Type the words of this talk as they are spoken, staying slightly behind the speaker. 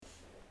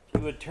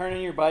you would turn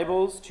in your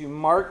Bibles to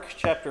Mark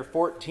chapter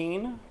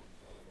 14.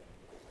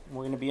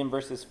 We're going to be in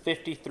verses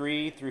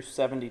 53 through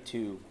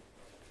 72.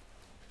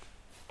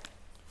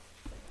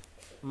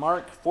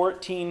 Mark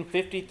 14,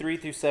 53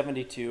 through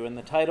 72, and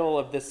the title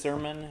of this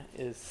sermon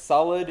is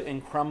Solid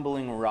and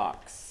Crumbling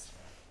Rocks.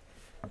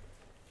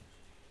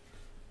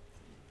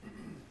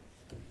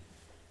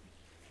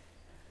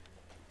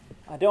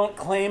 I don't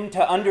claim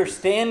to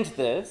understand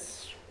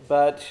this,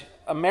 but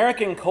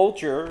American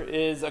culture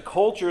is a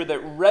culture that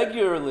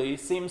regularly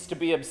seems to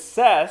be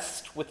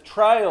obsessed with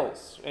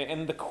trials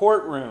in the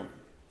courtroom,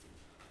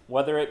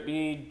 whether it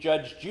be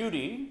Judge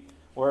Judy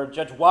or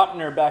Judge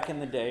Wapner back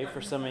in the day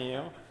for some of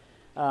you,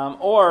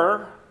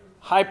 or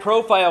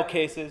high-profile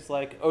cases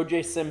like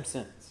O.J.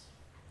 Simpson's.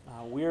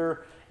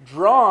 We're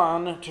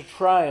drawn to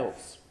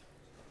trials.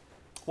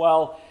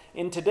 Well,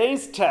 in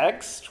today's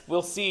text,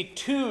 we'll see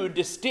two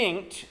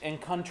distinct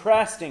and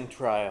contrasting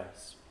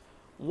trials.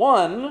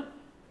 One,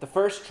 the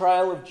first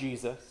trial of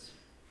Jesus,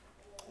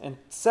 and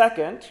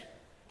second,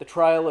 the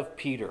trial of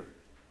Peter.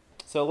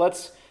 So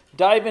let's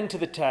dive into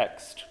the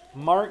text.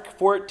 Mark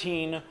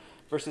 14,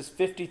 verses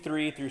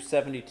 53 through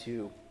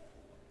 72.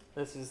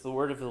 This is the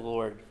word of the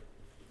Lord.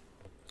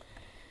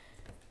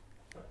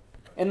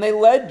 And they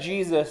led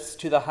Jesus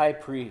to the high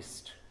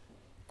priest,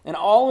 and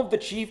all of the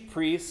chief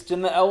priests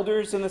and the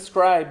elders and the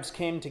scribes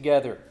came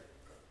together.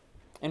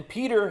 And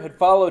Peter had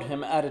followed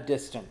him at a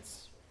distance,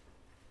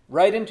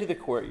 right into the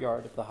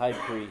courtyard of the high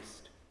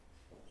priest.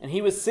 And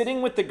he was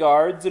sitting with the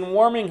guards and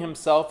warming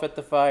himself at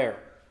the fire.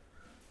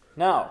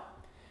 Now,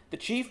 the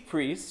chief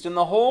priest and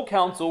the whole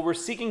council were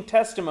seeking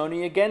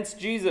testimony against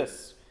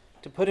Jesus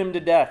to put him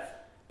to death,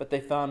 but they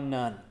found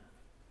none.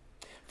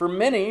 For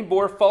many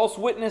bore false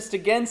witness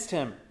against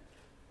him,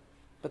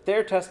 but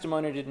their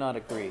testimony did not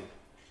agree.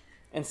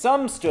 And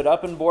some stood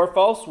up and bore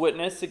false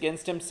witness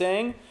against him,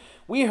 saying,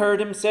 "We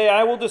heard him say,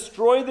 'I will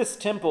destroy this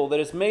temple that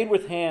is made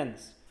with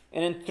hands,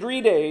 and in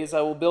 3 days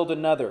I will build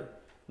another,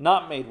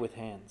 not made with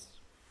hands.'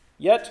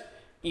 Yet,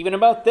 even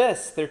about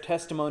this, their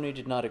testimony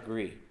did not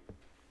agree.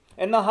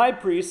 And the high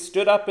priest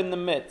stood up in the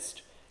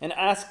midst and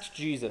asked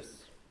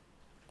Jesus,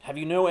 'Have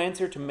you no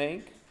answer to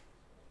make?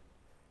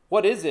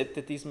 What is it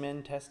that these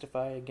men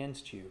testify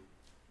against you?'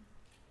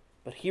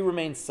 But he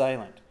remained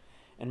silent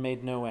and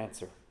made no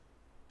answer.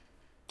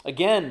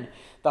 Again,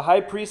 the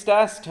high priest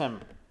asked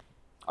him,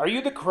 'Are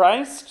you the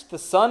Christ, the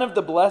Son of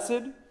the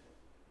Blessed?'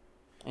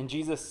 And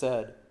Jesus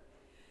said,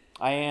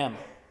 'I am,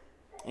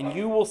 and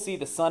you will see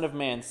the Son of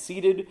Man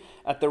seated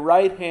at the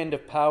right hand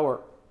of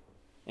power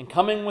and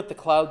coming with the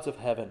clouds of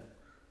heaven.'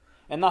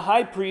 And the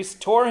high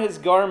priest tore his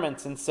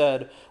garments and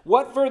said,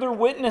 'What further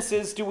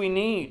witnesses do we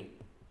need?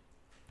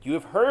 You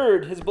have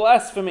heard his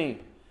blasphemy.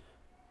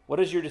 What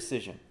is your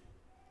decision?'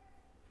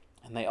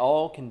 And they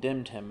all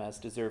condemned him as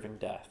deserving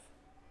death.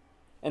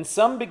 And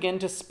some began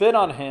to spit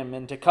on him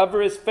and to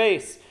cover his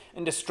face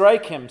and to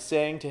strike him,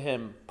 saying to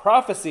him,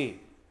 'Prophesy!'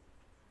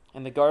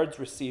 And the guards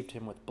received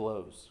him with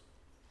blows.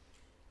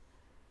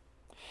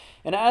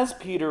 And as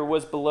Peter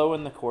was below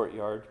in the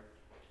courtyard,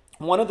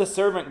 one of the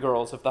servant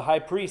girls of the high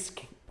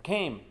priest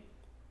came.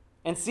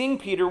 And seeing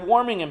Peter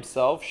warming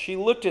himself, she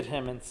looked at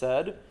him and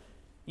said,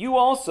 'You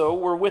also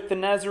were with the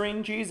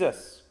Nazarene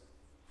Jesus.'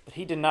 But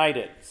he denied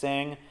it,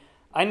 saying,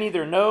 'I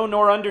neither know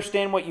nor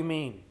understand what you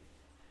mean.'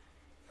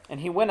 And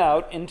he went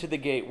out into the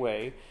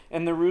gateway,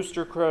 and the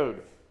rooster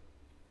crowed.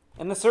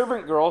 And the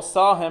servant girl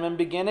saw him and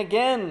began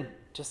again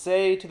to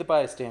say to the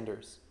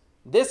bystanders,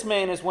 'This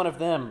man is one of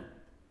them.'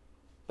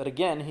 But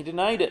again he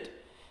denied it.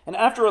 And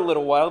after a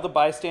little while the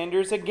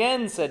bystanders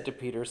again said to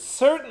Peter,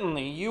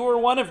 'Certainly you are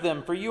one of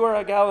them, for you are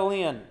a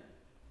Galilean.'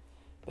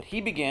 But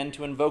he began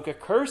to invoke a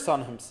curse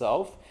on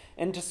himself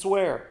and to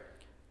swear,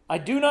 'I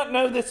do not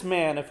know this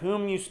man of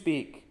whom you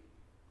speak.'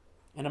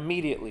 And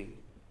immediately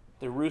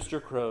the rooster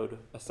crowed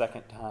a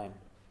second time.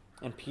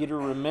 And Peter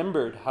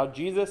remembered how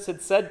Jesus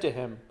had said to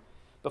him,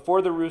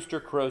 'Before the rooster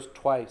crows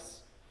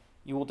twice,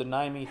 you will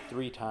deny me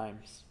 3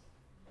 times.'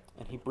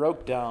 And he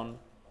broke down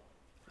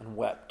and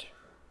wept."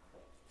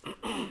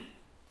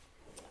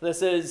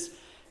 This is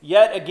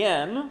yet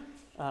again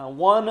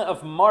one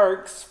of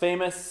Mark's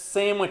famous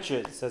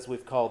sandwiches, as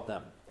we've called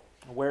them,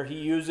 where he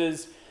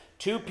uses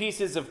 2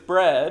 pieces of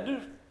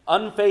bread,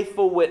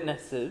 unfaithful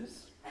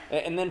witnesses,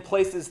 and then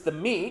places the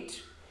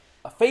meat,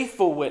 a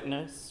faithful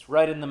witness,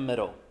 right in the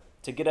middle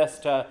to get us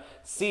to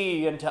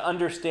see and to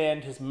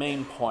understand his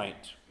main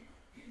point.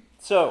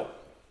 So,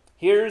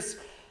 here's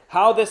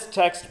how this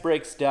text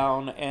breaks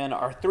down, and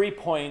our 3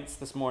 points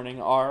this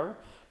morning are: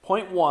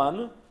 point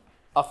 1,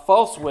 a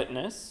false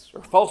witness,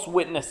 or false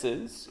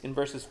witnesses, in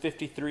verses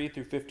 53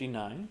 through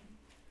 59.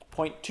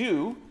 Point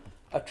 2,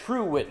 a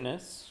true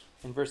witness,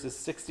 in verses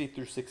 60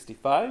 through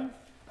 65.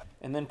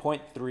 And then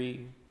point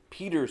 3,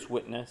 Peter's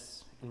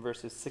witness, in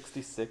verses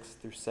 66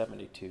 through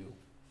 72.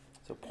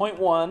 So point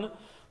 1,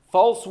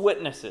 false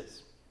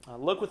witnesses.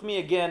 Look with me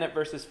again at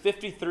verses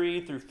 53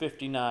 through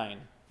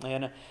 59.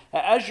 And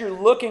as you're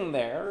looking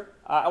there,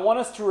 I want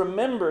us to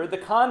remember the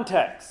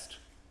context.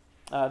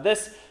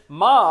 This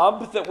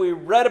mob that we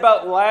read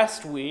about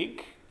last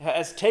week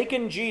has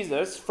taken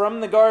Jesus from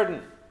the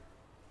garden,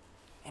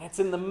 and it's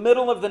in the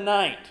middle of the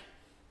night.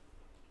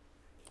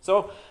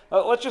 So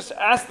let's just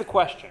ask the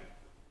question.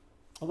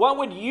 What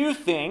would you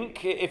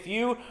think if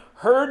you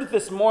heard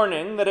this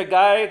morning that a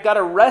guy got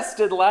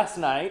arrested last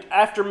night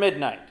after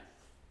midnight,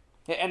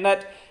 and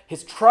that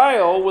his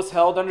trial was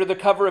held under the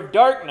cover of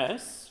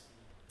darkness,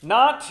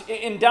 not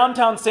in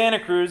downtown Santa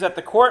Cruz at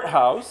the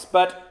courthouse,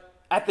 but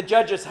at the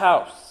judge's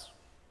house,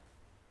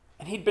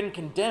 and he'd been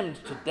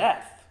condemned to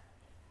death?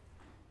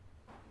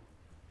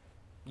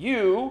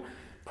 You,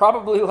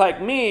 probably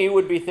like me,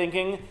 would be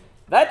thinking,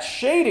 that's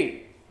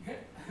shady.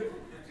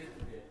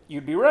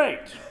 You'd be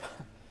right.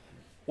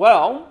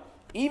 Well,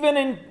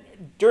 even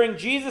during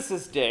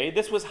Jesus' day,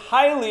 this was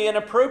highly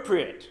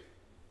inappropriate,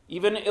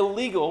 even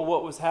illegal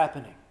what was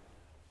happening.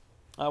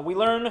 We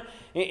learn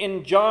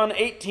in John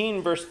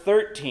 18, verse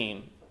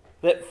 13,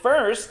 that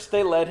first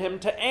they led him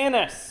to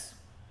Annas,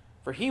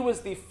 for he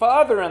was the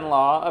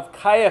father-in-law of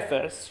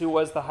Caiaphas, who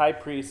was the high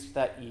priest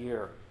that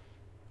year.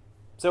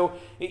 So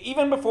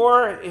even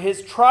before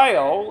his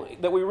trial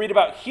that we read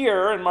about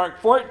here in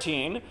Mark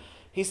 14,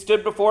 he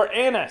stood before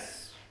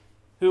Annas,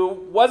 who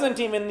wasn't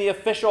even the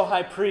official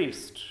high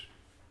priest.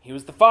 He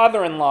was the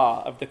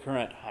father-in-law of the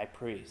current high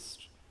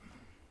priest.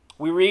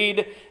 We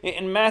read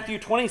in Matthew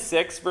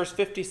 26, verse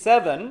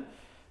 57,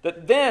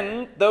 that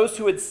then those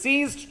who had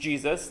seized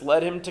Jesus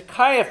led him to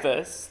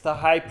Caiaphas, the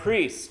high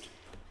priest,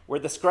 where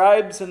the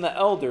scribes and the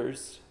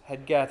elders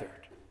had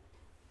gathered.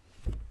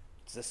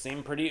 Does this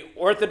seem pretty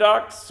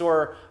orthodox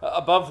or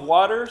above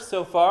water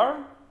so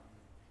far?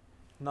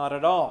 Not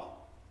at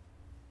all.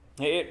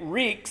 It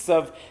reeks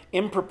of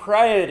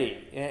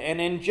impropriety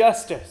and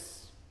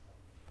injustice.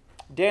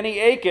 Danny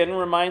Aiken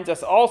reminds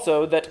us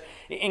also that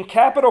in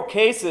capital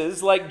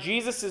cases like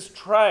Jesus'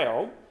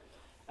 trials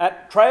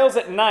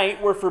at night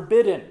were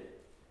forbidden.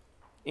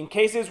 In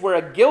cases where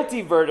a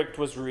guilty verdict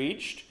was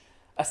reached,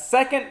 a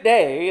second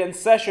day and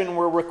session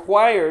were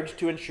required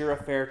to ensure a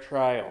fair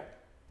trial.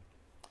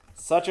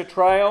 Such a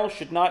trial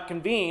should not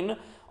convene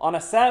on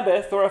a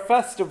Sabbath or a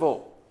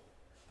festival.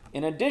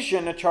 In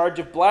addition, a charge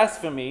of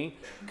blasphemy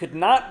could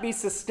not be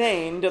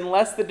sustained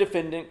unless the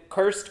defendant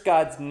cursed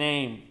God's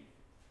name.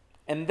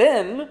 And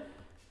then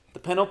the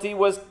penalty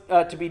was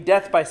to be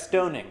death by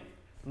stoning,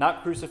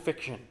 not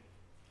crucifixion.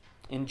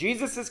 In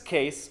Jesus'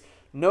 case,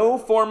 no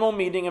formal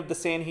meeting of the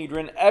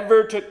Sanhedrin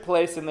ever took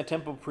place in the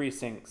temple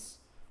precincts,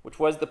 which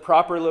was the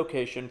proper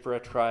location for a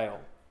trial.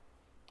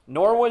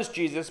 Nor was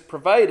Jesus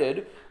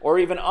provided or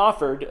even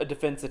offered a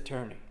defense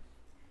attorney.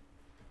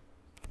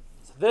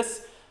 So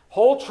this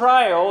whole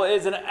trial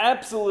is an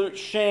absolute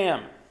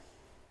sham.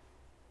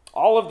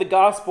 All of the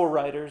gospel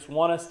writers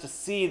want us to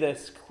see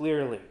this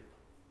clearly.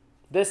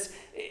 This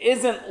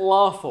isn't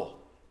lawful.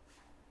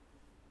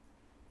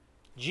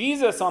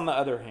 Jesus, on the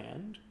other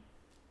hand,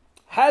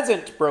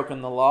 hasn't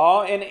broken the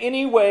law in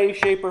any way,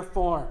 shape, or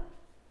form.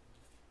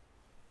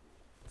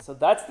 So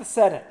that's the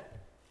setting.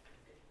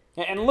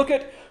 And look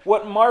at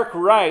what Mark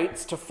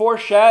writes to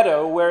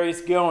foreshadow where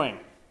he's going.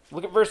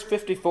 Look at verse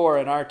 54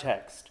 in our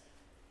text.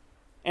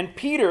 And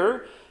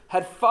Peter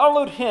had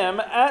followed him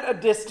at a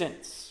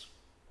distance,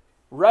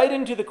 right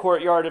into the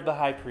courtyard of the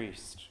high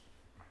priest.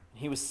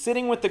 He was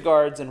sitting with the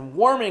guards and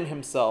warming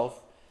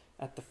himself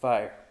at the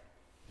fire.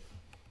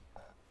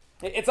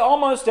 It's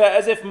almost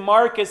as if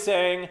Mark is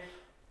saying,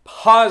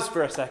 pause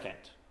for a second.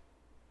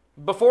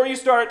 Before you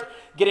start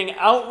getting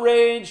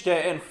outraged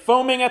and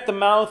foaming at the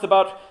mouth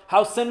about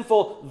how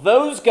sinful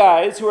those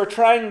guys who are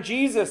trying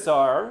Jesus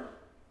are,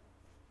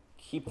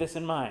 keep this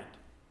in mind.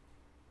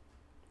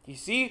 You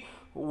see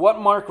what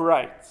Mark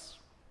writes.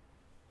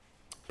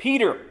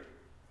 Peter,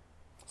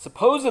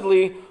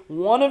 supposedly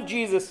one of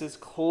Jesus'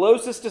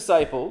 closest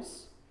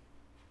disciples,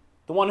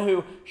 the one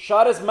who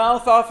shot his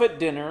mouth off at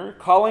dinner,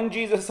 calling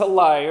Jesus a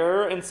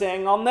liar and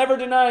saying, "I'll never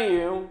deny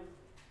you,"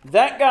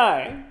 that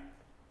guy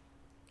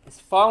is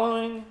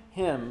following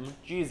him,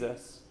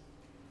 Jesus,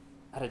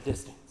 at a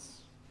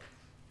distance.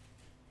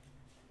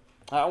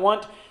 I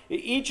want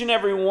each and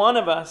every one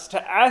of us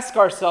to ask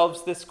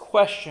ourselves this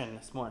question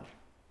this morning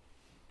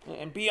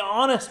and be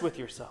honest with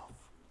yourself.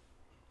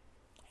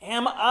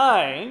 Am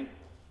I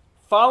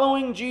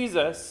following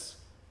Jesus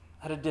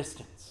at a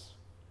distance?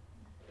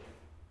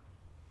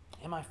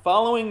 Am I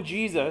following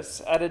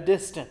Jesus at a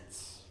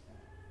distance?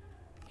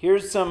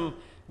 Here's some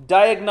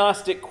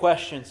diagnostic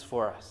questions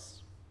for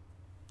us.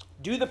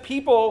 Do the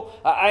people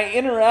I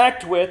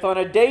interact with on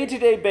a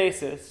day-to-day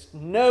basis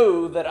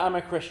know that I'm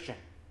a Christian?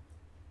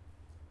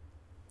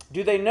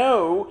 Do they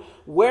know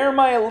where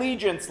my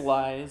allegiance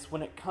lies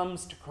when it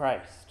comes to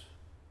Christ?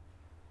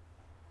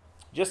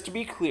 Just to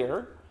be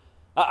clear,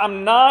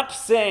 I'm not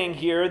saying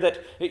here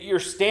that you're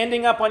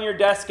standing up on your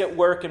desk at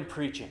work and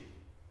preaching.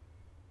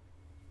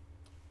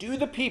 Do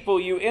the people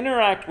you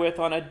interact with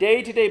on a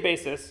day-to-day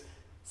basis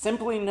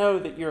simply know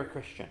that you're a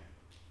Christian?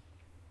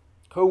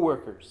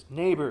 Co-workers,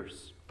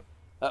 neighbors,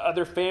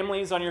 other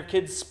families on your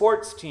kids'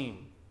 sports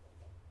team,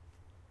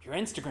 your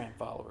Instagram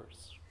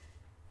followers.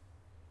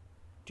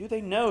 Do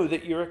they know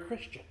that you're a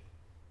Christian?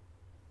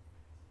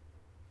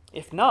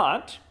 If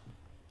not,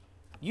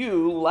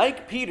 you,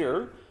 like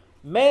Peter,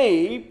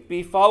 may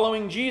be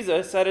following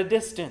Jesus at a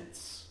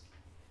distance.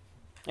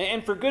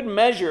 And for good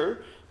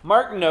measure,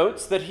 Mark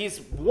notes that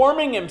he's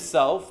warming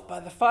himself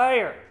by the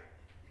fire.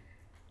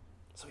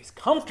 So he's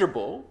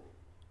comfortable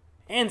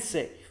and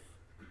safe,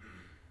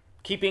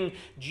 keeping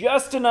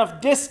just enough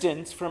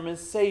distance from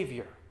his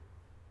Savior.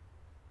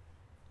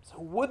 So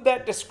would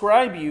that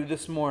describe you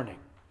this morning?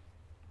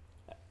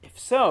 If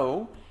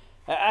so,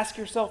 ask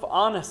yourself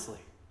honestly,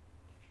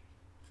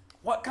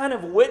 what kind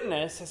of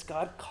witness has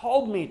God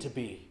called me to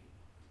be?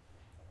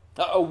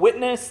 A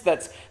witness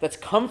that's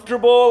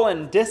comfortable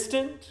and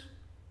distant?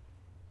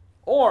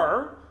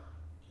 Or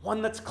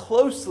one that's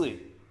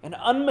closely and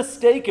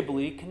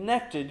unmistakably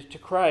connected to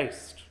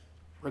Christ,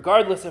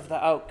 regardless of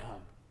the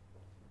outcome?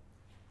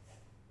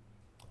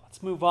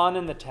 Let's move on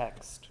in the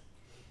text.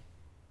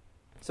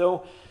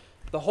 So,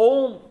 the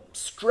whole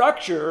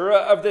structure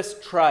of this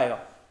trial,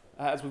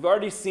 as we've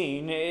already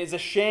seen, is a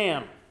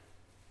sham.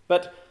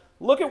 But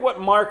look at what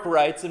Mark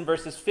writes in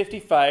verses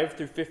 55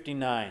 through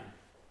 59.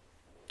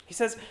 He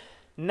says,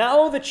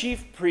 "Now the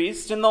chief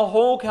priest and the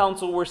whole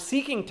council were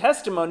seeking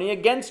testimony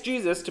against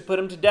Jesus to put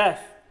him to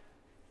death.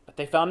 But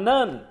they found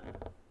none.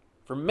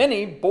 For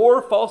many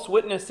bore false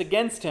witness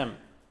against him,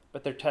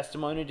 but their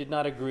testimony did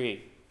not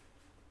agree.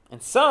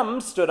 And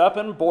some stood up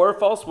and bore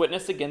false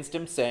witness against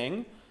him,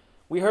 saying,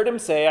 'We heard him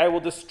say, I will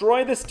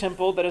destroy this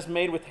temple that is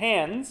made with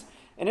hands,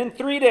 and in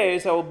 3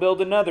 days I will build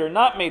another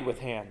not made with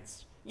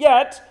hands.'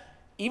 Yet,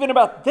 even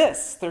about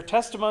this, their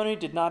testimony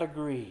did not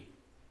agree."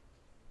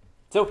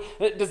 So,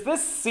 does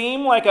this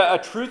seem like a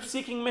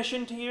truth-seeking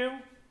mission to you?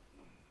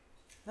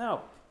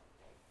 No,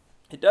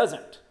 it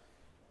doesn't.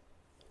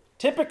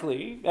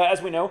 Typically,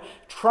 as we know,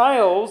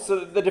 trials,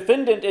 the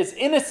defendant is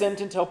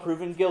innocent until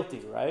proven guilty,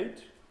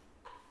 right?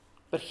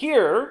 But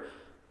here,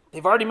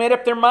 they've already made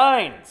up their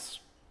minds.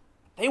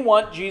 They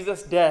want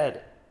Jesus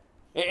dead.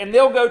 And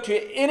they'll go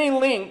to any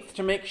length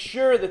to make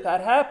sure that that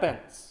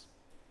happens.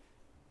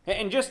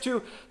 And just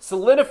to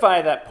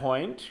solidify that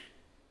point,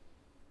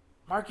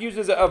 Mark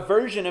uses a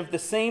version of the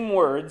same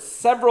words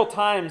several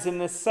times in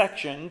this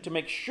section to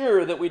make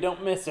sure that we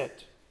don't miss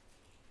it.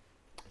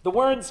 The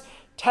words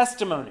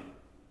testimony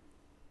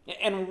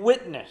and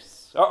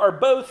witness are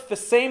both the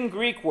same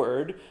Greek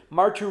word,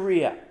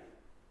 martyria.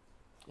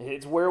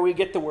 It's where we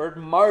get the word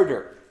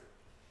martyr.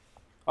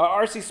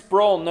 R.C.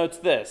 Sproul notes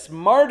this: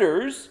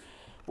 martyrs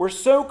were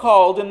so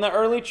called in the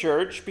early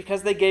church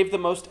because they gave the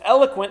most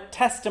eloquent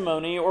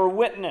testimony or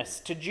witness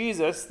to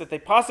Jesus that they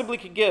possibly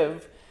could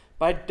give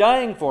by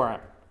dying for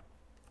him.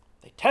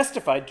 They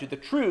testified to the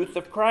truth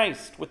of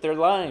Christ with their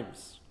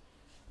lives,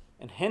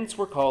 and hence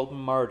were called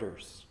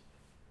martyrs,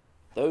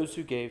 those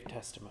who gave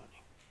testimony.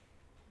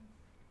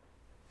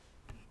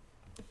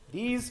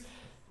 These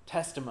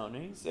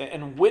testimonies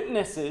and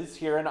witnesses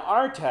here in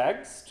our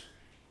text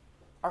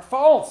are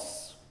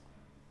false.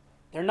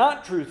 They're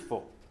not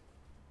truthful.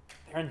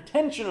 They're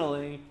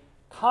intentionally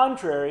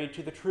contrary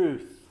to the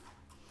truth.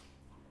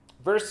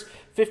 Verse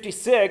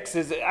 56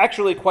 is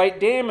actually quite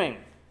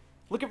damning.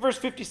 Look at verse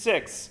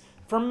 56.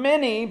 "For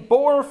many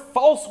bore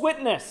false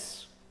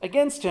witness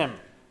against him,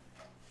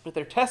 but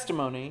their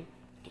testimony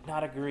did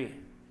not agree."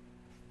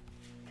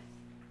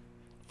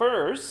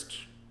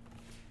 First,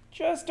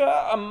 just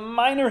a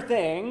minor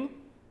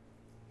thing,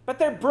 but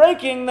they're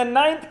breaking the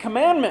 9th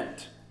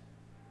commandment.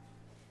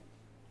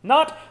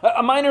 Not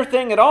a minor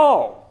thing at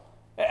all.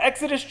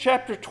 Exodus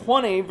chapter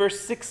 20, verse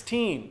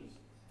 16.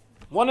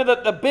 One of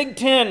the big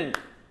 10.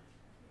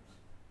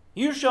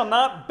 "You shall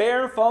not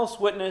bear false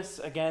witness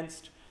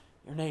against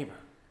your neighbor."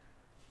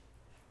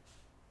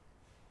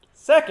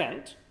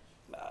 Second,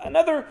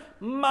 another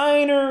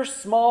minor,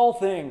 small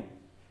thing.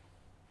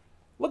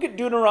 Look at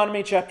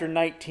Deuteronomy chapter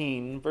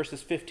 19,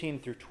 verses 15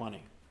 through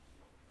 20.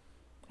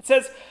 It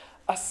says,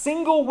 "A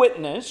single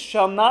witness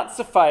shall not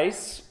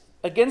suffice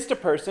against a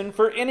person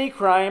for any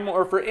crime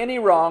or for any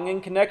wrong in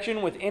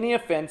connection with any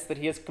offense that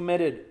he has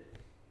committed.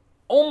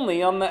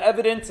 Only on the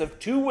evidence of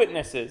 2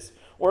 witnesses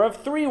or of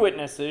 3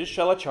 witnesses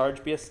shall a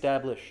charge be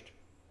established.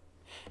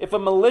 If a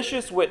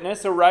malicious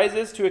witness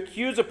arises to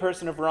accuse a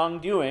person of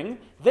wrongdoing,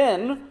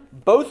 then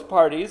both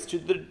parties to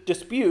the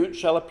dispute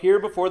shall appear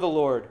before the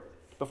Lord,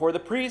 before the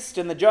priest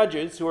and the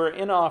judges who are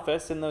in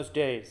office in those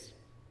days.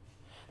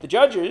 The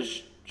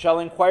judges shall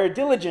inquire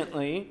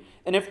diligently,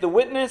 and if the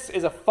witness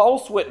is a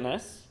false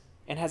witness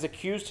and has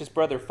accused his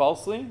brother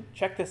falsely,"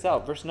 check this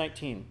out, verse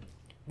 19,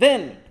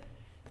 "then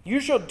you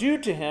shall do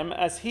to him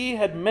as he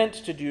had meant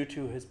to do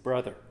to his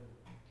brother.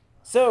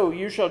 So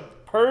you shall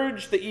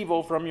purge the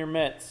evil from your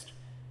midst,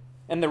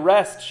 and the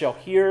rest shall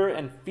hear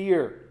and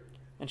fear,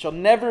 and shall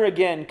never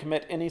again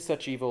commit any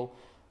such evil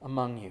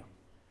among you."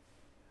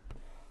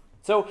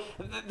 So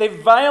they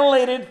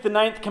violated the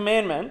 9th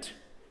commandment,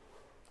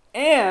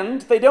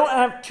 and they don't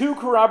have 2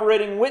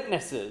 corroborating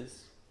witnesses.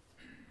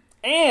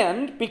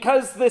 And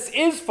because this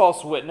is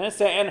false witness,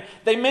 and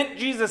they meant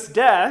Jesus'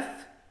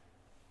 death,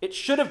 it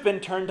should have been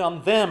turned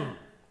on them,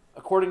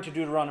 according to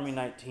Deuteronomy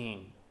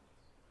 19.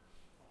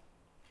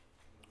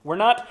 We're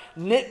not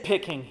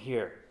nitpicking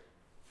here.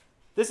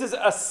 This is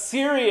a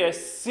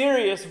serious,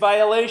 serious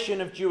violation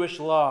of Jewish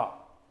law.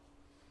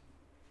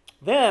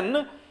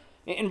 Then,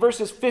 in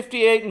verses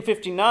 58 and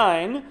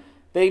 59,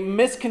 they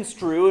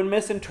misconstrue and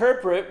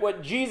misinterpret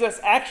what Jesus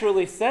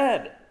actually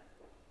said.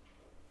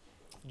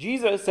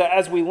 Jesus,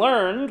 as we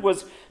learned,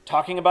 was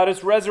talking about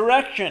his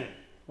resurrection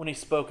when he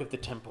spoke of the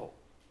temple.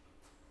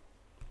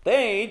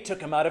 They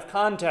took him out of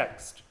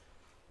context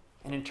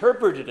and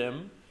interpreted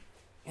him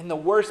in the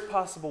worst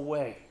possible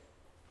way.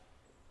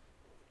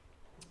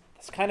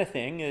 This kind of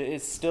thing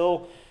is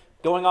still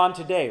going on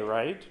today,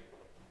 right?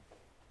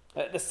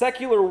 The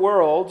secular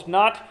world,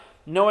 not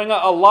knowing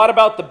a lot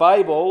about the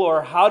Bible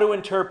or how to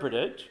interpret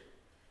it,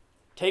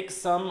 takes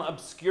some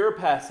obscure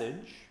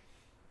passage,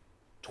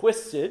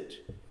 twists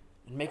it,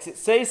 and makes it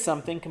say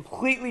something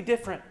completely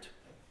different,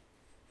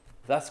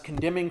 thus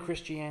condemning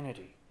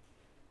Christianity.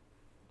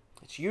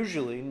 It's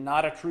usually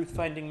not a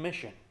truth-finding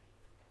mission.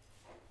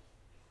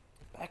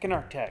 Back in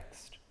our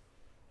text,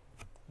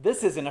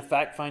 this isn't a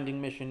fact-finding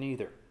mission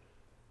either.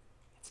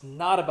 It's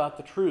not about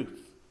the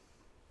truth.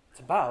 It's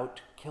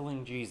about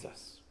killing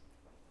Jesus.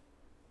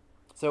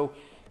 So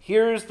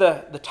here's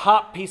the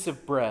top piece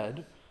of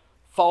bread,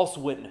 false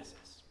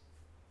witnesses.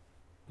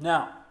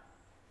 Now,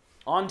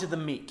 on to the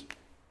meat.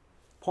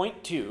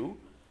 Point 2,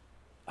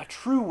 a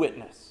true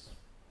witness.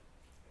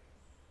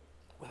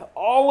 With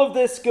all of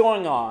this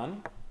going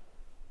on,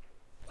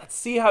 let's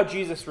see how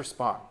Jesus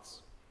responds.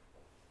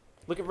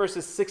 Look at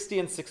verses 60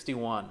 and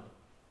 61.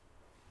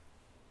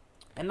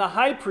 And the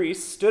high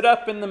priest stood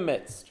up in the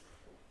midst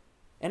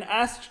and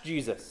asked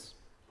Jesus,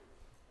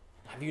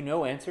 "Have you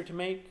no answer to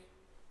make?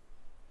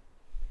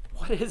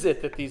 What is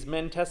it that these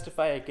men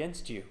testify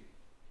against you?"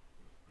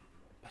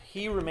 But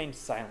he remained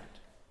silent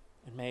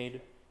and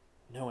made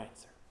no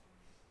answer.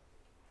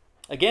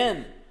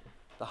 Again,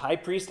 the high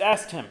priest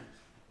asked him,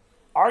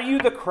 "Are you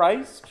the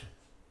Christ,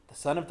 the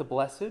Son of the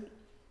Blessed?"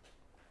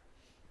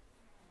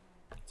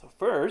 So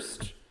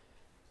first,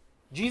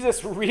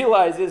 Jesus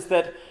realizes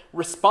that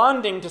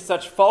responding to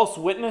such false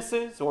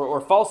witnesses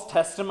or false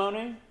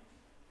testimony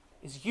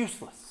is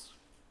useless.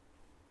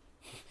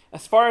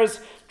 As far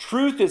as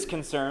truth is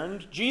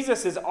concerned,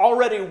 Jesus is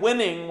already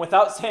winning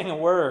without saying a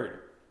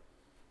word.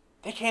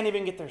 They can't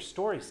even get their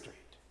story straight.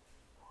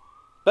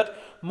 But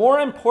more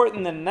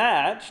important than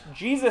that,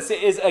 Jesus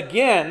is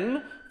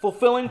again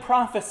fulfilling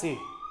prophecy.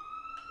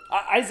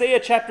 Isaiah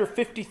chapter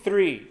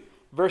 53,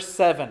 verse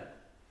 7.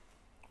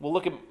 We'll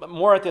look at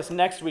more at this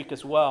next week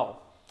as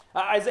well.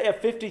 Isaiah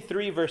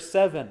 53, verse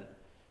 7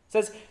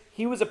 says,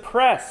 he was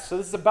oppressed. So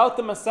this is about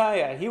the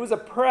Messiah. He was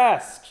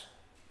oppressed.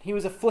 He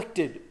was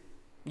afflicted.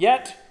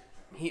 Yet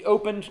he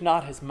opened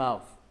not his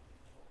mouth.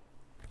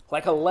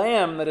 Like a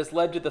lamb that is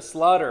led to the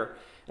slaughter,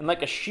 and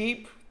like a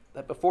sheep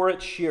that before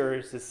its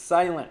shearers is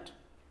silent,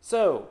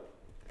 so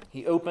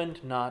he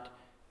opened not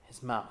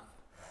his mouth.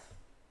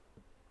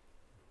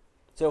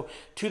 So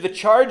to the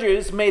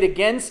charges made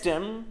against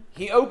him,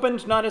 he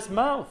opened not his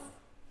mouth.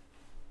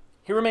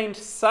 He remained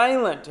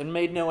silent and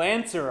made no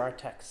answer, our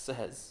text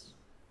says.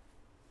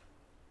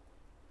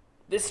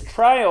 This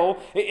trial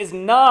is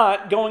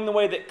not going the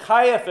way that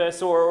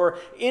Caiaphas or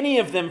any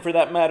of them, for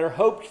that matter,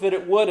 hoped that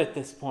it would at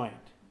this point.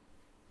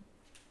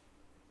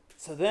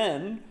 So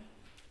then,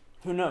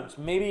 who knows,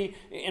 maybe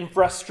in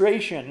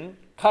frustration,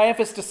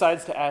 Caiaphas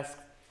decides to ask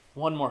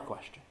one more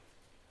question.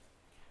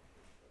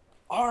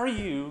 Are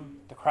you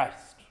the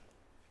Christ,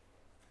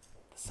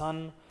 the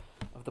Son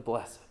of the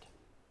Blessed?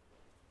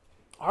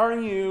 Are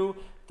you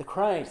the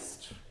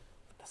Christ,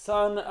 the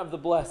Son of the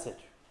Blessed?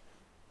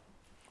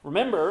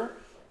 Remember,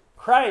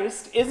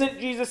 Christ isn't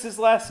Jesus'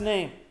 last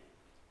name.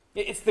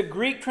 It's the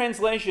Greek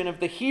translation of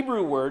the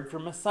Hebrew word for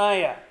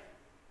Messiah.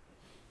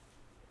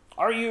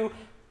 Are you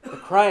the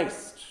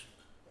Christ?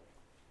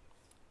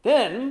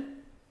 Then,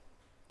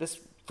 this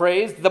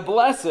phrase, the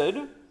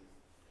Blessed,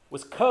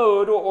 was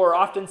code or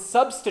often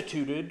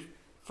substituted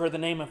for the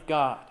name of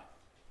God.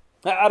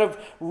 Out of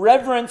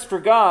reverence for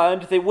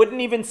God, they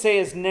wouldn't even say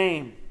his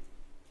name.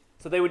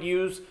 So they would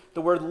use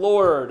the word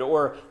Lord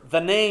or the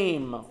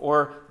name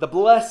or the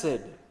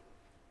Blessed.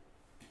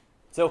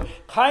 So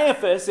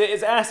Caiaphas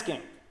is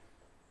asking,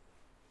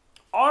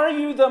 are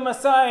you the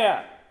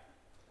Messiah,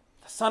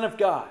 the Son of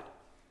God?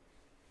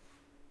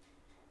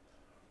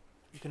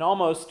 You can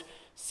almost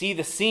see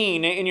the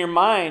scene in your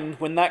mind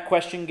when that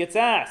question gets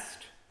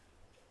asked.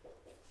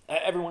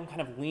 Everyone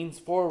kind of leans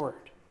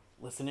forward,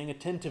 listening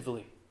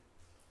attentively.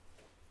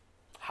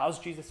 How's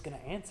Jesus going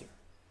to answer?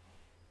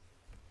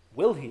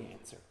 Will he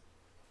answer?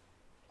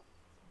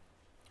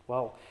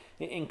 Well,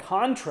 in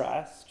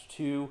contrast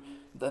to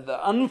the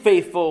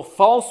unfaithful,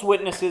 false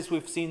witnesses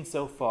we've seen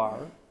so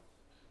far,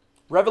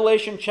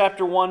 Revelation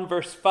chapter 1,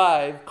 verse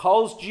 5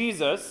 calls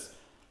Jesus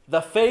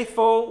the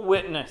faithful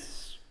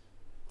witness,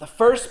 the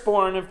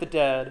firstborn of the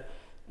dead,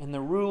 and the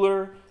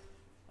ruler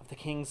of the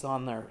kings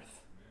on the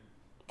earth.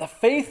 The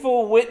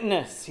faithful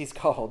witness, he's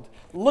called.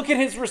 Look at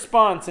his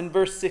response in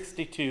verse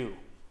 62.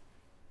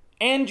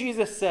 And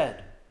Jesus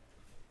said,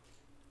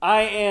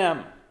 I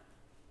am,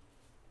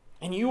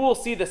 and you will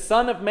see the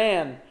Son of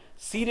Man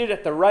seated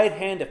at the right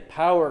hand of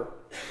power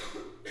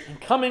and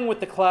coming with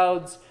the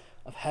clouds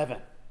of heaven.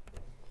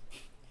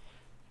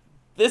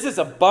 This is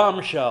a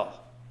bombshell.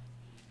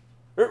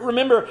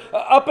 Remember,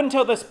 up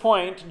until this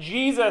point,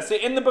 Jesus,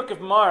 in the book of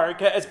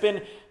Mark, has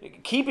been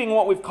keeping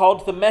what we've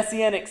called the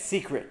messianic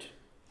secret.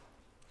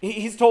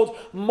 He's told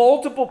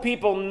multiple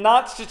people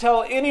not to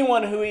tell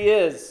anyone who he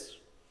is.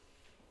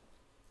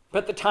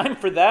 But the time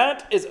for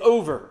that is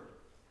over.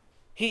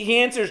 He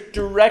answers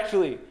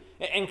directly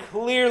and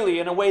clearly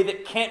in a way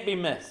that can't be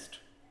missed.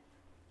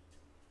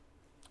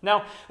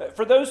 Now,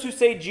 for those who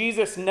say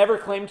Jesus never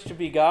claimed to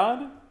be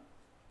God,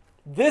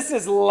 this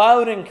is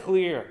loud and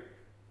clear.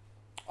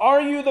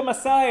 Are you the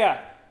Messiah,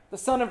 the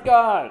Son of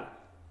God?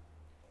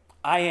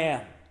 I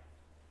am.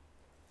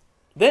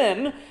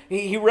 Then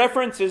he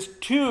references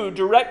two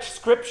direct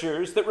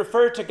scriptures that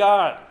refer to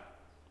God.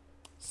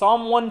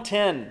 Psalm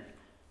 110,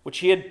 which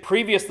he had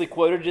previously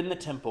quoted in the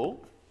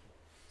temple.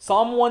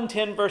 Psalm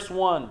 110, verse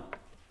 1.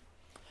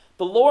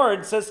 The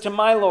Lord says to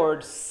my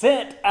Lord,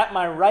 sit at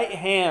my right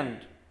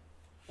hand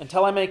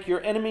until I make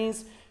your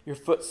enemies your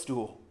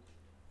footstool.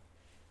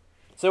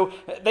 So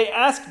they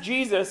ask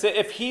Jesus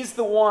if he's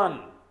the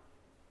one.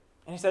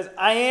 And he says,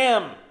 I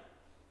am.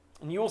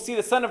 And you will see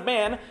the Son of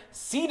Man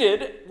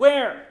seated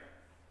where?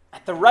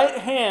 At the right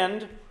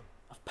hand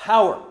of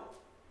power.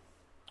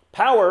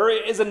 Power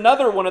is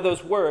another one of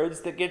those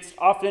words that gets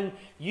often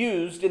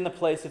used in the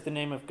place of the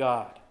name of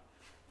God.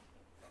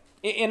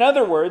 In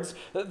other words,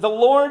 the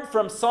Lord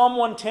from Psalm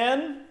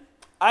 110,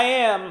 I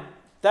am,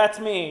 that's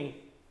me.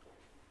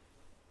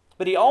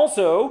 But he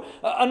also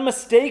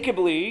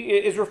unmistakably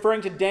is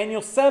referring to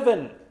Daniel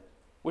 7,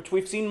 which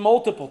we've seen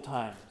multiple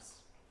times.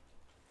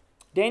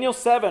 Daniel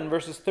 7,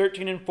 verses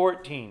 13 and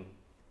 14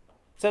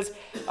 says,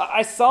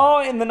 I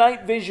saw in the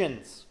night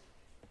visions,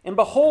 and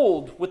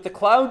behold, with the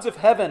clouds of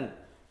heaven,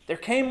 there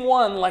came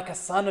one like a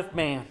son of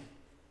man.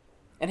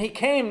 And he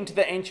came to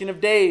the Ancient of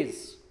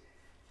Days,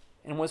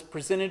 and was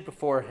presented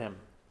before him.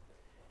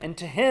 And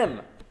to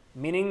him,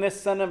 meaning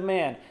this Son of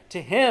Man, to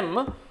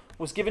him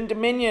was given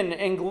dominion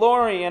and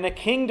glory and a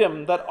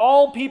kingdom that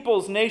all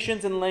peoples,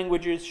 nations, and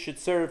languages should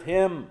serve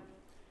him.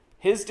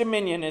 His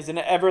dominion is an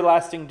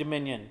everlasting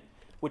dominion,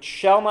 which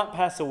shall not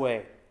pass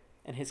away,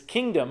 and his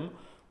kingdom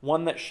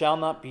one that shall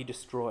not be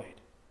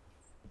destroyed.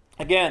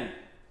 Again,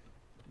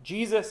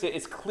 Jesus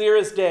is clear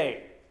as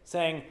day,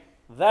 saying,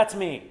 that's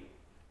me.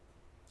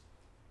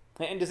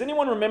 And does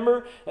anyone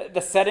remember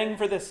the setting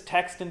for this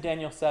text in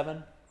Daniel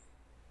 7?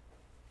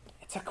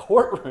 It's a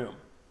courtroom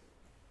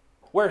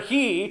where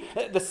he,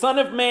 the Son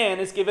of Man,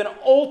 is given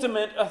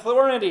ultimate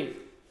authority.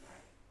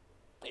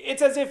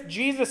 It's as if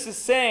Jesus is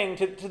saying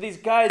to these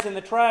guys in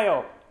the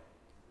trial,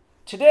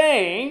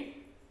 today,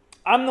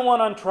 I'm the one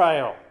on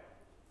trial.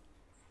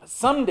 But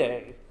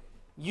someday,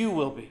 you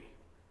will be.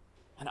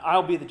 And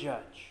I'll be the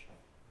judge.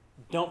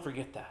 Don't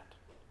forget that.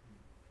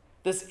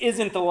 This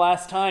isn't the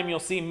last time you'll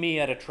see me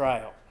at a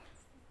trial.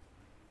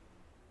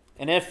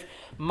 And if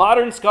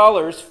modern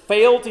scholars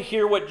fail to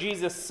hear what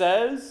Jesus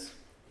says,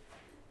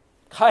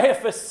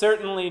 Caiaphas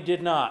certainly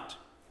did not.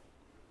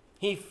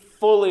 He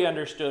fully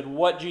understood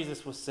what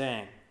Jesus was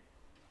saying.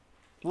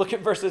 Look at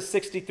verses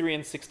 63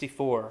 and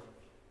 64.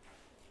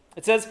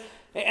 It says,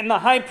 and the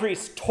high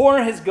priest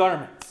tore his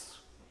garments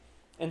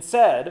and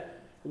said,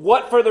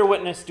 what further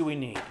witness do we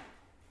need?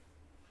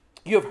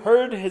 You have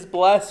heard his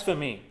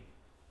blasphemy.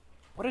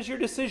 What is your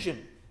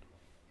decision?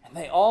 And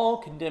they all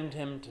condemned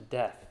him to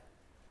death.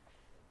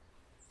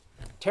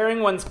 Tearing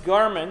one's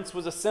garments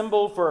was a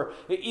symbol for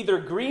either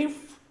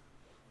grief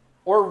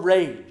or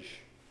rage.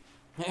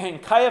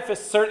 And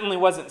Caiaphas certainly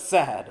wasn't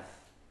sad.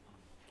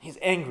 He's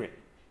angry.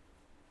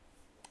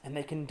 And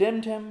they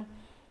condemned him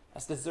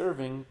as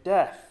deserving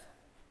death.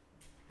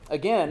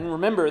 Again,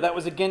 remember, that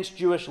was against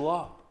Jewish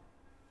law.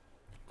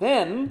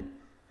 Then,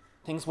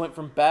 things went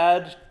from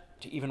bad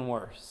to even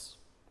worse.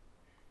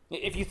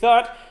 If you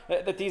thought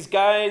that these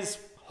guys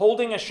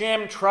holding a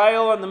sham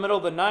trial in the middle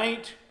of the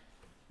night,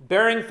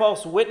 bearing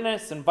false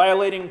witness and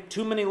violating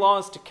too many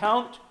laws to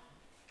count,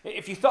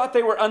 if you thought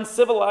they were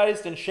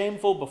uncivilized and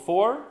shameful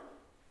before,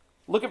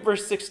 look at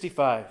verse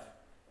 65.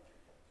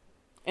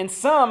 And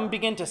some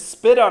began to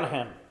spit on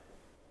him,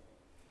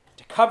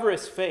 to cover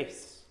his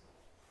face,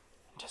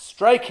 to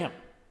strike him,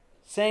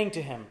 saying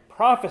to him,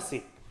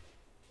 prophecy.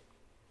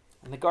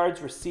 And the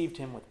guards received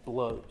him with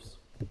blows.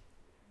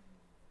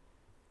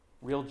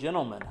 Real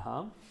gentlemen,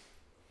 huh?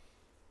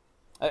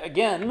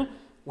 Again,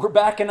 we're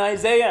back in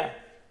Isaiah.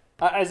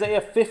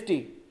 Isaiah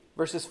 50,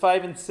 verses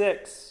 5 and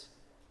 6.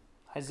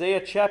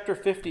 Isaiah chapter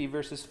 50,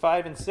 verses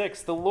 5 and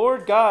 6. The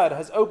Lord God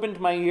has opened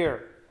my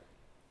ear,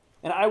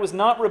 and I was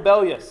not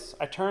rebellious.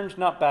 I turned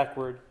not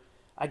backward.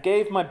 I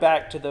gave my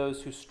back to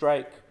those who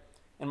strike,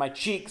 and my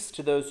cheeks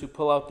to those who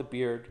pull out the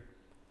beard.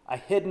 I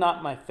hid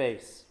not my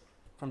face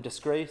from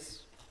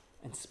disgrace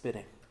and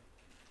spitting.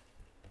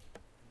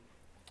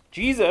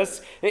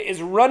 Jesus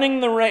is running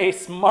the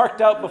race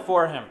marked out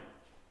before him.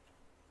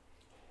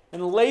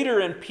 And later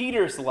in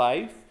Peter's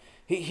life,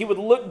 he would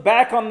look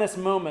back on this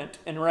moment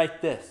and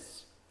write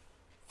this.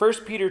 1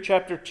 Peter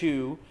chapter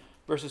 2,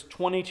 verses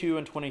 22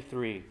 and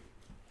 23.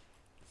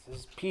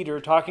 This is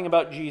Peter talking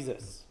about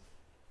Jesus.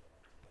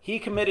 He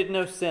committed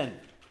no sin.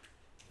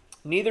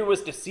 Neither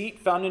was deceit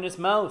found in his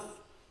mouth.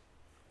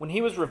 When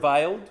he was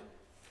reviled,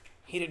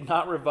 he did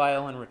not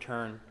revile in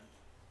return.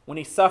 When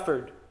he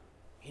suffered,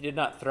 he did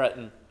not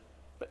threaten,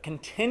 but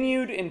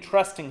continued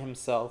entrusting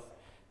himself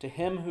to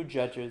him who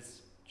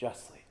judges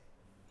justly.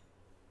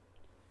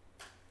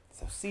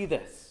 So see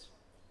this.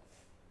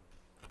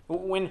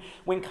 When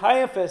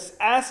Caiaphas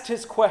asked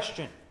his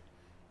question,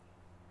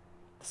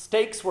 the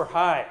stakes were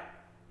high.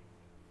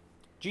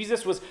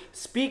 Jesus was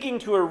speaking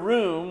to a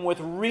room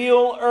with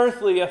real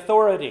earthly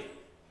authority.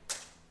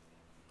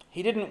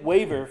 He didn't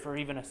waver for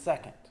even a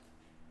second.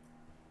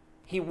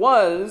 He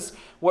was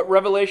what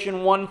Revelation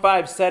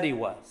 1:5 said he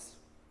was,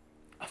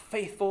 a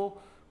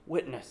faithful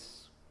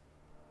witness.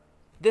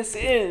 This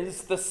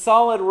is the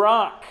solid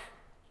rock,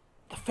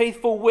 the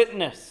faithful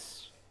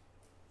witness.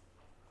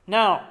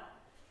 Now,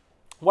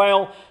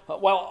 while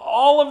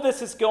all of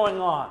this is going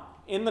on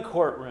in the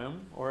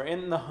courtroom or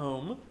in the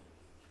home,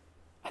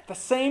 at the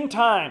same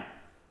time,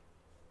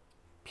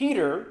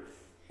 Peter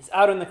is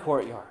out in the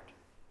courtyard.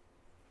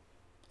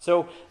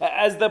 So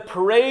as the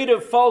parade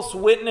of false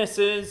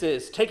witnesses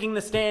is taking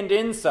the stand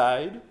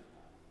inside,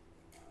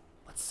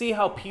 let's see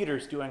how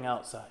Peter's doing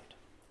outside.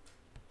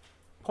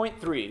 Point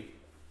 3,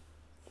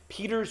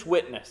 Peter's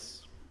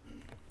witness.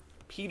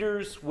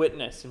 Peter's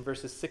witness in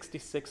verses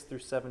 66 through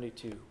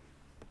 72.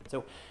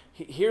 So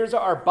here's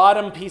our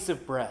bottom piece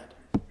of bread.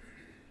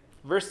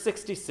 Verse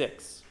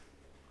 66.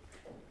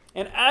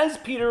 And as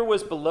Peter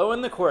was below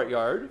in the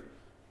courtyard,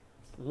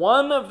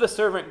 one of the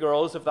servant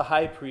girls of the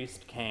high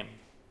priest came.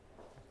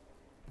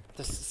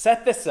 To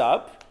set this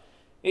up,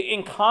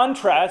 in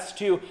contrast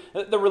to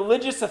the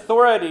religious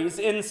authorities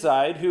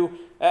inside who,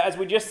 as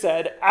we just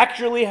said,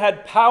 actually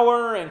had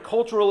power and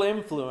cultural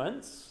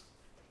influence,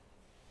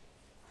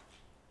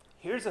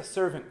 here's a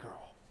servant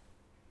girl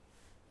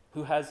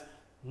who has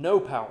no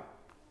power,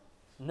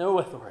 no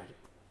authority,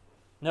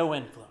 no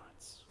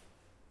influence.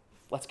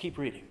 Let's keep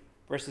reading.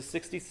 Verses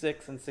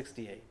 66 and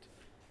 68.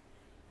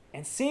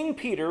 And seeing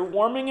Peter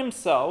warming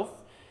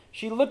himself,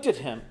 she looked at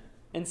him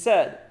and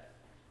said,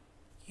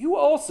 "You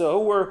also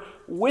were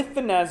with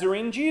the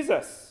Nazarene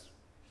Jesus."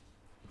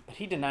 But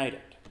he denied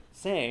it,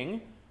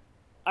 saying,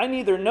 "I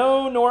neither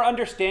know nor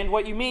understand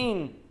what you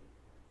mean."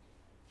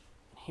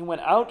 He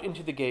went out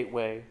into the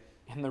gateway,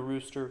 and the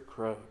rooster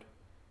crowed.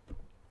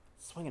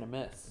 Swing and a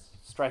miss.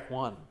 Strike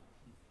one.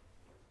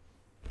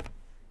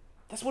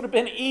 This would have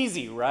been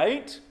easy,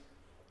 right?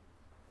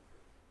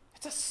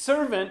 It's a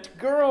servant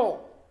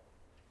girl.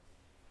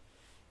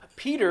 But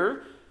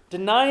Peter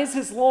denies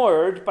his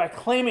Lord by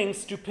claiming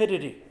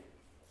stupidity.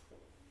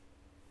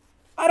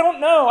 "I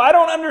don't know. I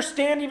don't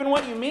understand even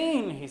what you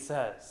mean," he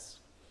says.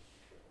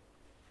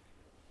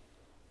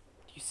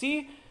 Do you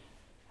see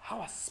how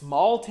a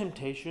small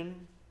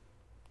temptation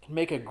can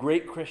make a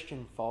great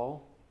Christian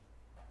fall?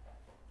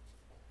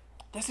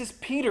 This is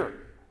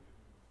Peter,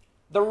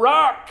 the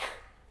rock,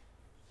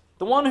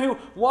 the one who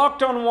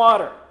walked on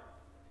water,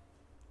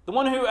 the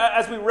one who,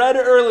 as we read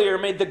earlier,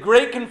 made the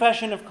great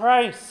confession of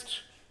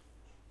Christ.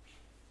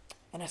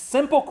 And a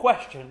simple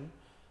question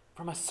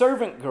from a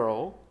servant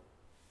girl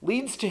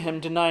leads to him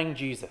denying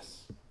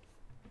Jesus.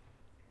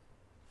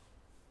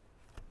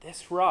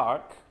 This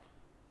rock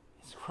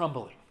is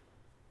crumbling.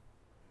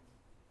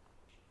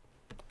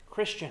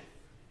 Christian,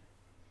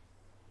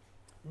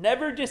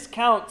 never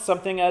discount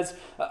something as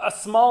a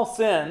small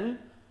sin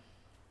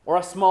or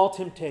a small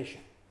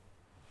temptation.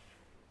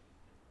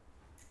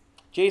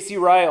 J.C.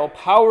 Ryle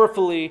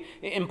powerfully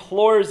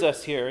implores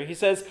us here. He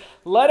says,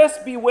 "Let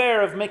us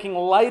beware of making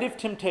light of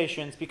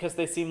temptations because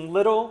they seem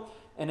little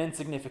and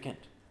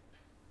insignificant.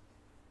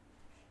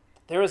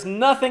 There is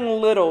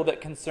nothing little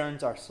that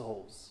concerns our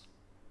souls.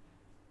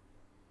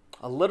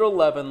 A little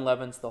leaven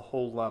leavens the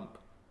whole lump.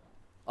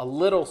 A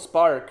little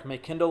spark may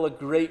kindle a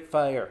great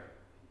fire.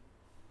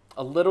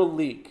 A little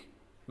leak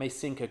may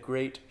sink a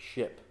great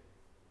ship.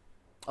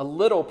 A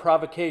little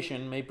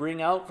provocation may bring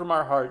out from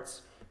our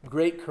hearts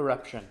great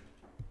corruption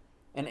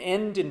and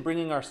end in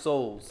bringing our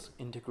souls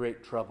into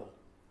great trouble."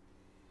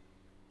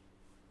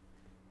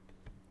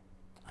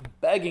 I'm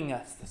begging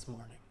us this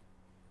morning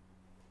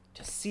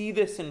to see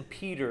this in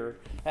Peter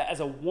as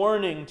a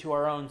warning to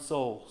our own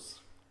souls.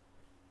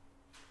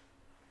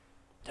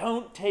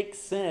 Don't take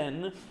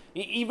sin,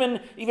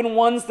 even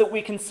ones that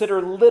we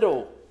consider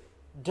little,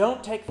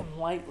 don't take them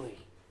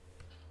lightly.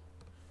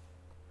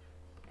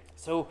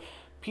 So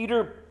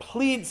Peter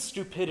pleads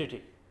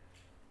stupidity,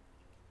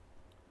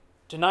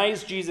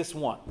 denies Jesus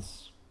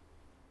once,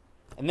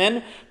 and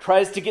then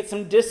tries to get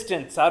some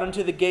distance out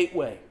into the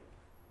gateway.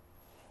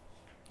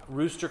 A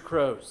rooster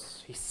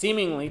crows. He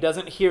seemingly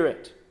doesn't hear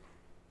it.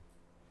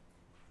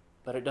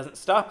 But it doesn't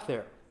stop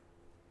there.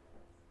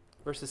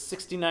 Verses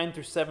 69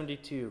 through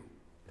 72.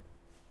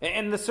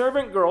 And the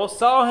servant girl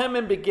saw him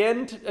and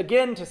began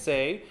again to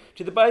say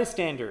to the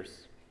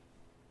bystanders,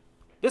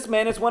 "This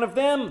man is one of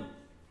them."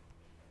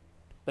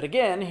 But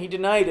again he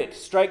denied it.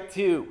 Strike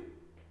two.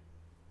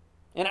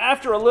 And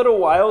after a little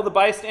while, the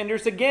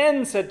bystanders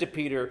again said to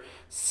Peter,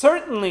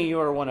 "Certainly you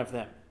are one of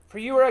them, for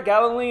you are a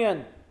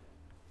Galilean."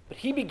 But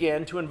he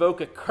began to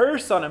invoke a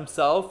curse on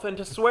himself and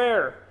to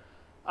swear,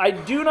 "I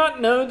do not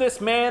know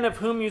this man of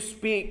whom you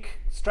speak."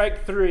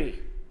 Strike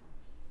 3.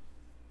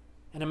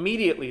 And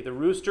immediately the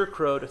rooster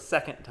crowed a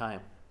second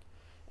time.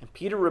 And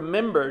Peter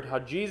remembered how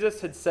Jesus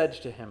had said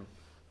to him,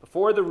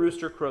 "Before the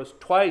rooster crows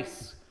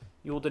twice,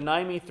 you will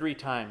deny me 3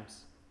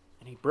 times."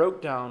 And he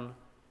broke down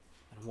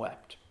and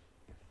wept.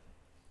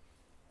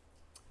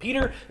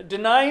 Peter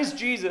denies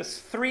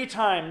Jesus 3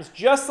 times,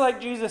 just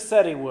like Jesus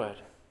said he would.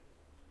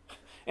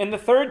 And the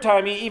third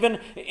time, he even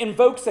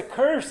invokes a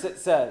curse, it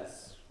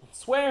says, and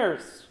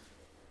swears.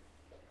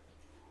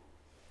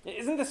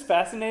 Isn't this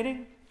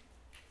fascinating?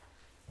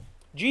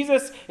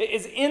 Jesus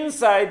is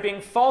inside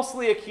being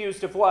falsely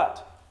accused of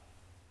what?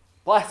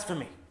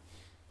 Blasphemy.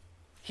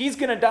 He's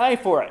going to die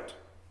for it.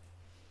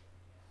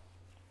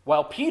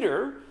 While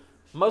Peter,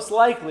 most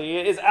likely,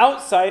 is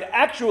outside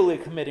actually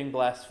committing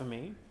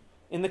blasphemy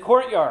in the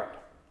courtyard.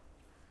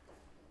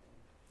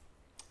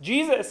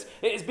 Jesus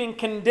is being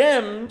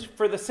condemned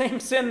for the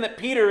same sin that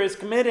Peter is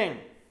committing.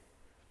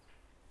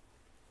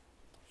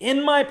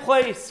 "In my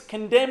place,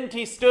 condemned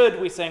he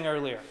stood," we sang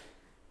earlier.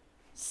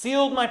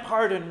 "Sealed my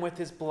pardon with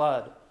his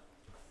blood."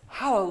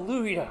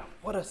 Hallelujah,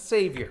 what a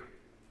Savior.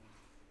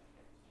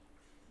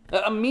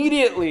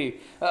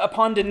 Immediately,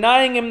 upon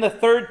denying him the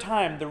 3rd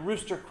time, the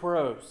rooster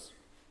crows.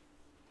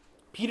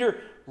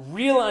 Peter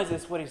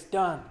realizes what he's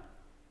done,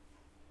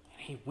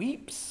 and he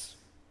weeps.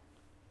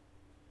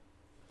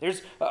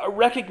 There's a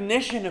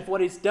recognition of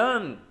what he's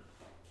done,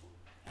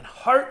 and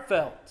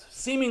heartfelt,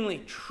 seemingly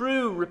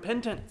true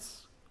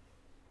repentance.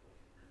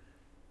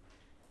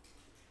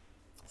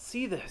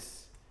 See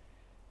this.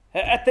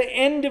 At the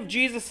end of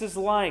Jesus'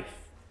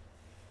 life,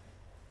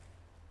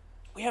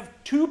 we have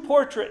 2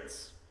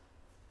 portraits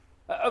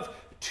of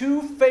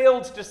 2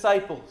 failed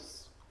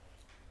disciples.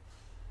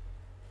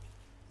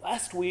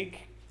 Last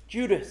week,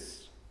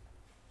 Judas.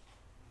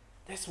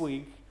 This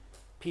week,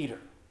 Peter.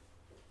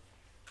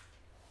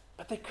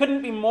 But they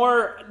couldn't be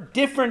more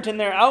different in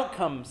their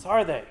outcomes,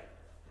 are they?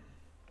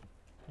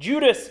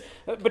 Judas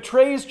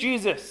betrays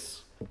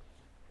Jesus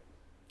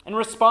and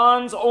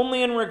responds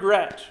only in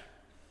regret,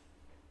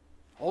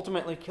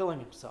 ultimately killing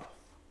himself.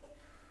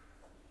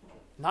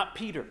 Not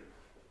Peter.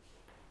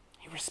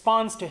 He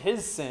responds to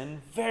his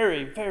sin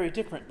very, very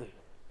differently.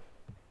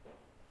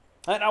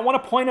 And I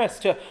want to point us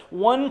to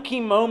one key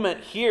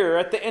moment here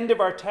at the end of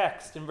our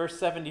text in verse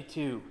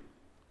 72.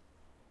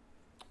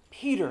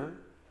 Peter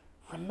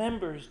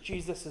remembers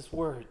Jesus'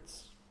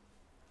 words.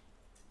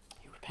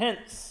 He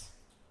repents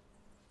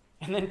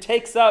and then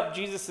takes up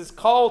Jesus'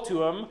 call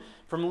to him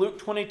from Luke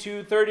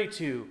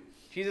 22:32.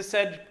 Jesus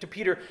said to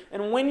Peter,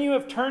 "And when you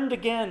have turned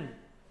again,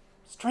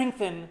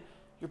 strengthen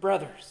your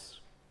brothers."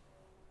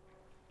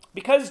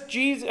 Because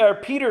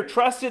Peter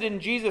trusted in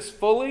Jesus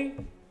fully,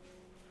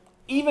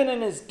 even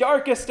in his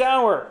darkest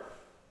hour,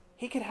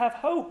 he could have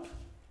hope.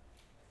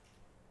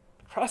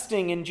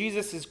 Trusting in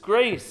Jesus'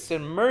 grace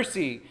and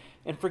mercy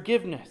and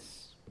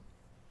forgiveness.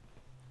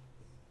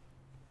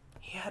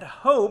 He had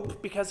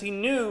hope because he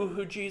knew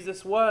who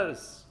Jesus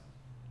was.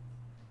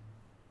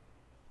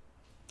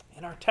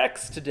 In our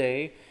text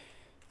today,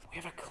 we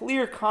have a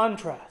clear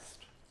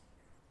contrast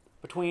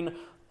between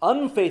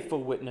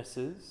unfaithful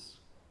witnesses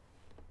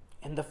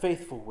and the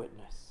faithful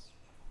witness.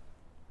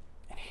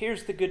 And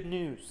here's the good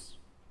news.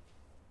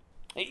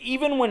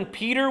 Even when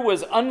Peter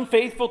was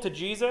unfaithful to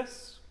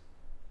Jesus,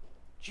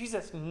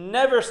 Jesus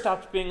never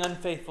stopped being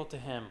unfaithful to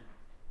him.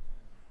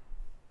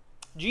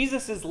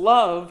 Jesus'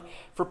 love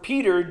for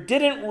Peter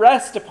didn't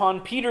rest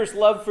upon Peter's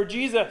love for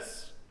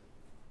Jesus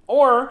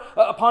or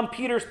upon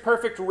Peter's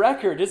perfect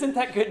record. Isn't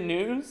that good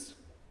news?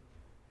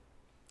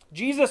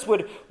 Jesus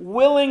would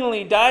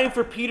willingly die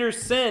for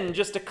Peter's sin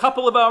just a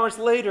couple of hours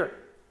later.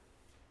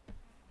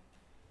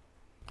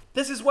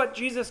 This is what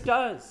Jesus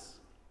does.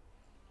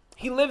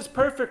 He lives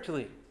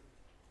perfectly.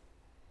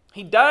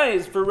 He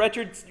dies for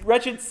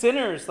wretched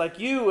sinners like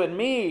you and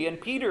me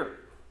and Peter.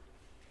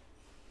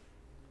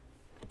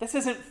 This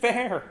isn't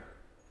fair,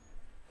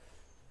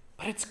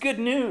 but it's good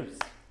news,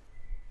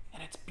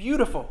 and it's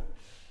beautiful,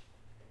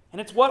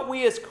 and it's what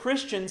we as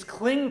Christians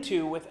cling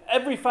to with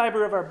every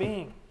fiber of our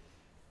being.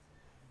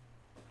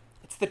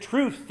 It's the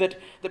truth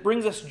that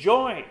brings us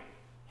joy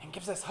and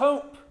gives us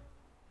hope.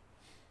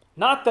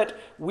 Not that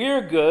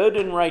we're good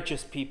and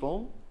righteous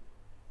people,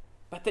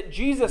 but that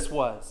Jesus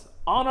was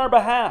on our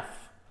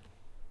behalf.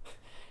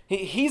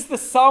 He's the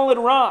solid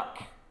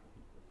rock,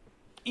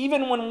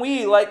 even when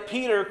we, like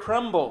Peter,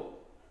 crumble.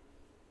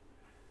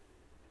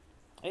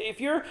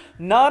 If you're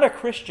not a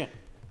Christian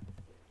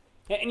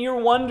and you're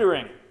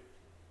wondering,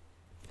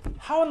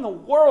 how in the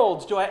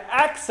world do I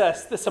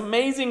access this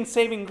amazing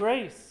saving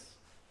grace?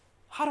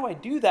 How do I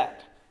do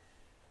that?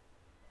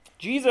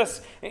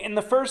 Jesus, in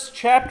the first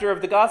chapter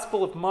of the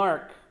Gospel of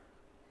Mark,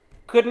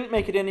 couldn't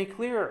make it any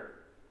clearer.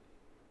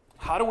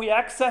 How do we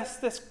access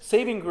this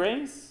saving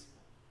grace?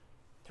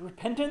 Through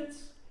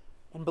repentance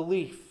and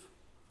belief.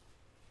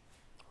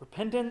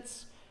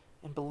 Repentance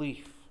and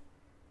belief.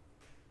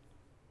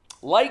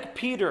 Like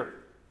Peter,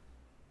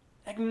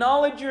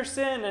 Acknowledge your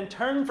sin and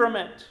turn from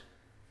it.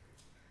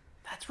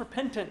 That's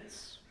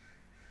repentance.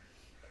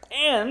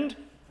 And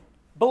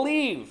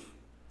believe.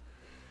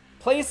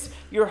 Place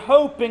your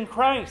hope in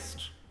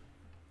Christ,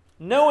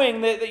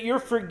 knowing that you're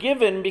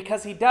forgiven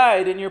because he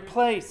died in your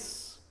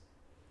place.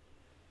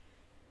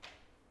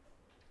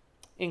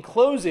 In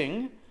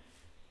closing,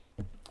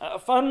 a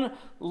fun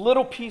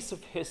little piece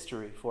of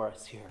history for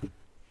us here.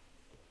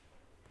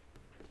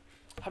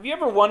 Have you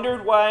ever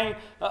wondered why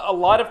a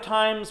lot of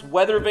times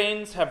weather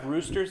vanes have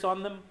roosters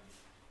on them?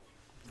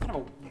 Kind of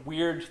a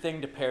weird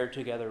thing to pair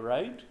together,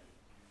 right?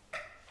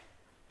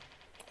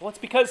 Well, it's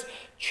because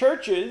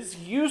churches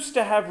used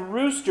to have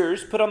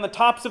roosters put on the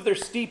tops of their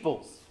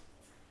steeples.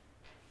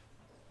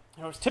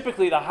 It was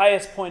typically the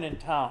highest point in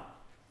town.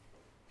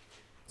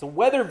 So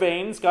weather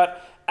vanes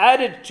got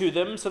added to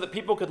them so that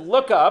people could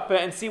look up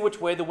and see which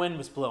way the wind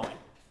was blowing.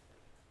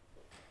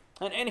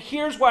 And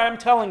here's why I'm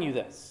telling you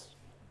this.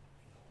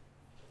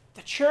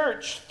 The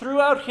church,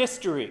 throughout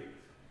history,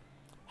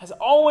 has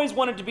always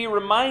wanted to be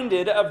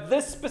reminded of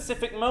this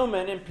specific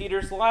moment in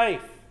Peter's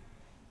life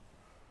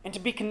and to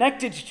be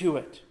connected to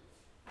it.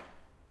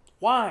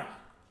 Why?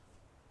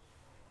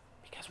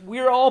 Because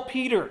we're all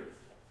Peter.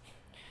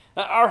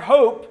 Our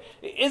hope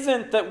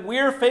isn't that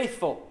we're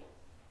faithful,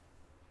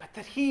 but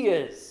that he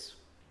is.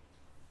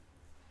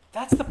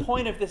 That's the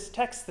point of this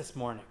text this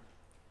morning.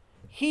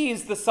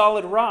 He's the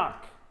solid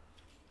rock,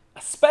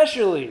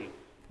 especially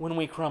when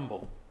we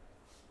crumble.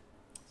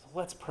 So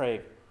let's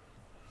pray.